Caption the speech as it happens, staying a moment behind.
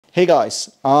Hey guys,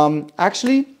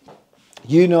 actually,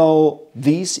 you know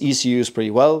these ECUs pretty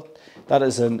well. That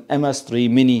is an MS3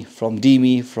 Mini from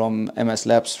Dimi, from MS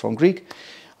Labs from Greek.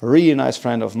 A really nice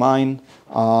friend of mine.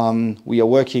 We are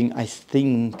working, I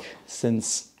think,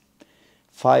 since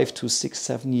 5 to 6,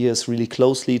 7 years really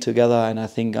closely together, and I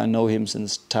think I know him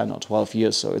since 10 or 12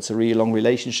 years, so it's a really long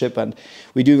relationship, and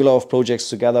we do a lot of projects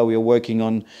together. We are working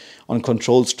on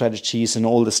control strategies and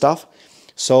all the stuff.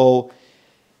 So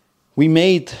we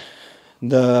made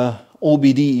the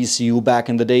OBD ECU back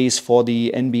in the days for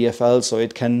the NBFL, so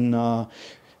it can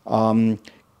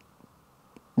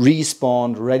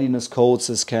respawn readiness codes.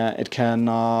 It can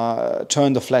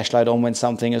turn the flashlight on when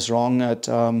something is wrong.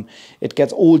 It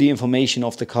gets all the information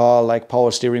of the car, like power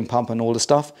steering pump and all the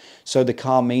stuff. So the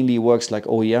car mainly works like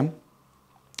OEM.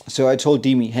 So I told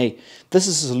Dimi, hey, this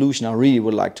is a solution I really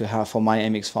would like to have for my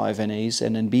MX-5 NAs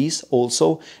and NBs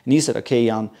also. And he said, okay,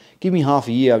 Jan, give me half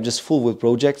a year. I'm just full with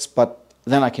projects, but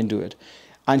then I can do it.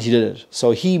 And he did it. So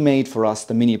he made for us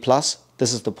the Mini Plus.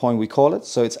 This is the point we call it.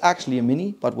 So it's actually a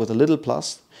Mini, but with a little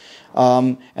plus.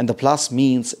 And the plus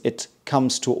means it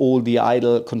comes to all the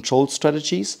idle control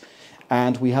strategies.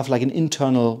 And we have like an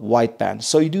internal wideband.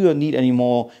 So you do not need any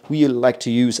more. We like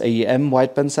to use AEM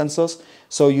wideband sensors.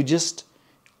 So you just...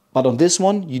 But on this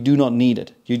one, you do not need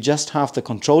it. You just have the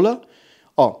controller,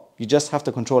 you just have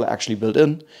the controller actually built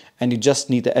in, and you just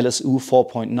need the LSU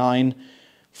 4.9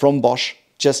 from Bosch.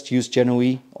 Just use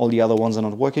Genoa, all the other ones are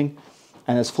not working,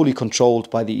 and it's fully controlled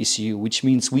by the ECU, which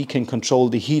means we can control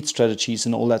the heat strategies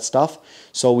and all that stuff.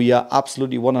 So we are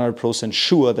absolutely 100%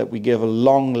 sure that we give a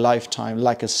long lifetime,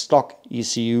 like a stock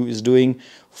ECU is doing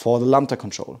for the lambda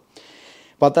control.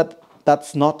 But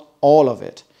that's not all of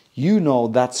it. You know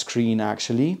that screen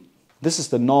actually. This is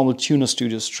the normal Tuner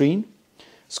Studio screen.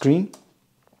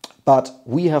 But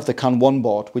we have the CAN 1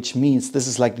 board, which means this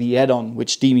is like the add-on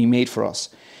which Dimi made for us.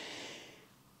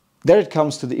 There it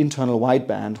comes to the internal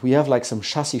wideband. We have like some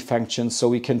chassis functions, so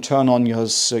we can turn on your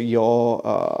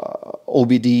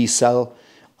OBD cell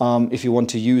if you want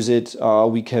to use it.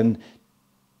 We can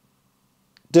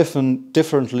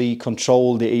differently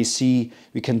control the AC.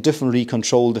 We can differently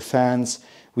control the fans.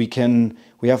 We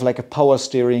have like a power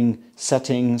steering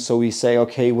setting, so we say,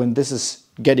 okay, when this is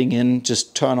getting in,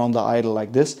 just turn on the idle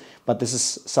like this. But this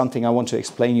is something I want to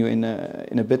explain you in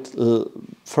a bit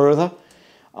further.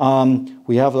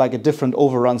 We have like a different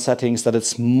overrun settings that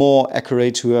it's more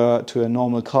accurate to a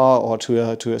normal car or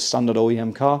to a standard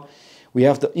OEM car. We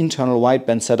have the internal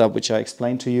wideband setup, which I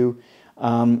explained to you,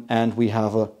 and we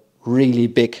have a really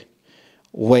big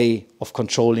way of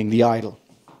controlling the idle.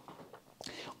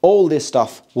 All this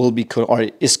stuff will be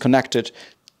is connected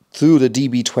through the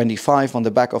DB25 on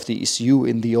the back of the ECU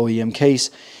in the OEM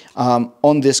case.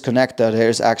 On this connector,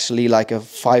 there's actually like a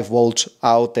 5-volt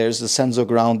out, there's a sensor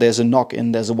ground, there's a knock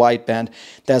in, there's a wideband,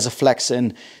 there's a flex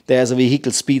in, there's a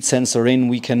vehicle speed sensor in.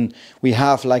 We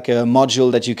have like a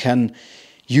module that you can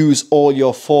use all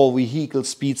your 4 vehicle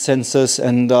speed sensors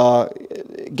and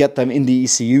get them in the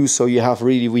ECU, so you have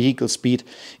really vehicle speed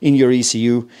in your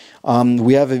ECU.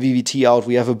 We have a VVT out,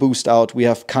 we have a boost out, we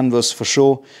have canvas for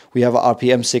sure, we have a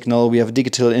RPM signal, we have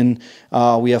digital in,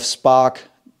 we have spark,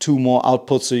 2 more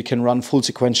outputs so you can run full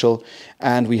sequential,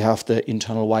 and we have the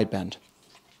internal wideband.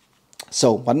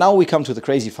 So, but now we come to the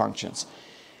crazy functions.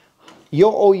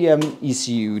 Your OEM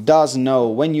ECU does know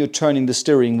when you're turning the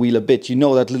steering wheel a bit, you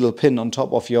know that little pin on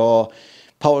top of your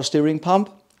power steering pump,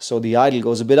 so the idle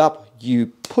goes a bit up. You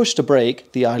push the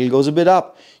brake, the idle goes a bit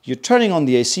up. You're turning on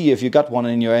the AC if you got one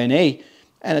in your NA,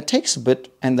 and it takes a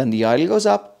bit, and then the idle goes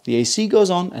up, the AC goes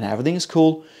on, and everything is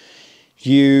cool.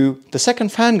 The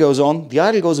second fan goes on, the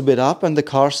idle goes a bit up, and the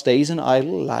car stays in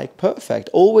idle like perfect,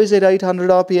 always at 800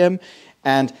 RPM.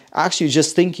 And actually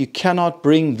just think you cannot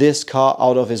bring this car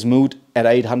out of his mood at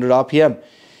 800 RPM.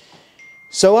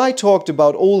 So I talked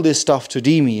about all this stuff to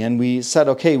Dimi, and we said,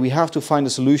 okay, we have to find a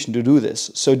solution to do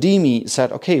this. So Dimi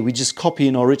said, okay, we just copy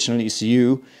an original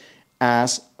ECU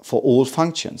as for all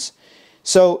functions.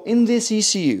 So in this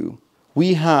ECU,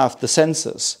 we have the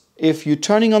sensors. If you're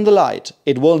turning on the light,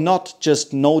 it will not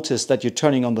just notice that you're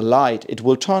turning on the light. It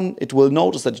will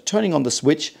notice that you're turning on the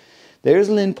switch. There is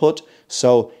an input,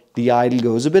 so the idle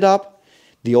goes a bit up.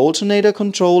 The alternator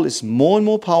control is more and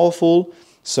more powerful,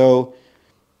 so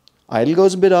idle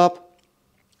goes a bit up.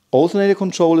 Alternator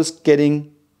control is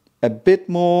getting a bit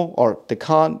more, or the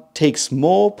car takes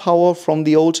more power from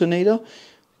the alternator.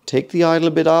 Take the idle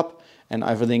a bit up, and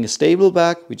everything is stable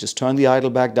back. We just turn the idle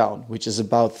back down, which is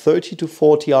about 30 to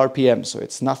 40 RPM, so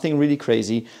it's nothing really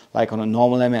crazy like on a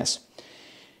normal MS.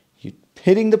 You're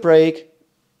hitting the brake,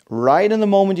 right in the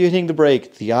moment you're hitting the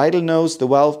brake, the idle knows, the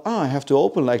valve, I have to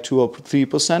open like 2 or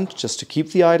 3% just to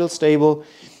keep the idle stable.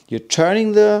 You're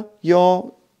turning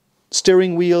your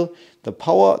steering wheel, the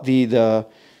power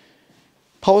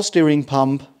steering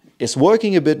pump is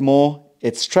working a bit more.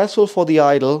 It's stressful for the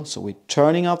idle, so we're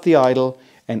turning up the idle,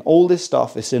 and all this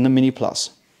stuff is in the Mini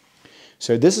Plus.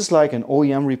 So this is like an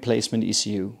OEM replacement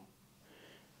ECU.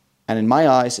 And in my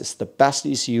eyes, it's the best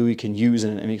ECU you can use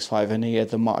in an MX-5 NA at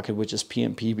the market, which is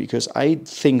PMP, because I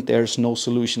think there's no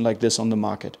solution like this on the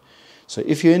market. So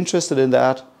if you're interested in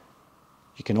that,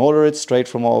 you can order it straight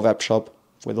from our web shop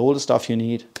with all the stuff you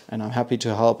need, and I'm happy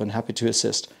to help and happy to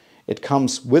assist. It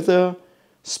comes with a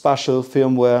special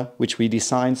firmware, which we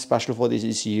designed special for this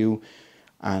ECU.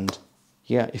 And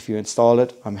yeah, if you install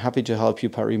it, I'm happy to help you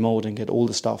per remote and get all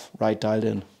the stuff right dialed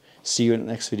in. See you in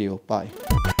the next video. Bye.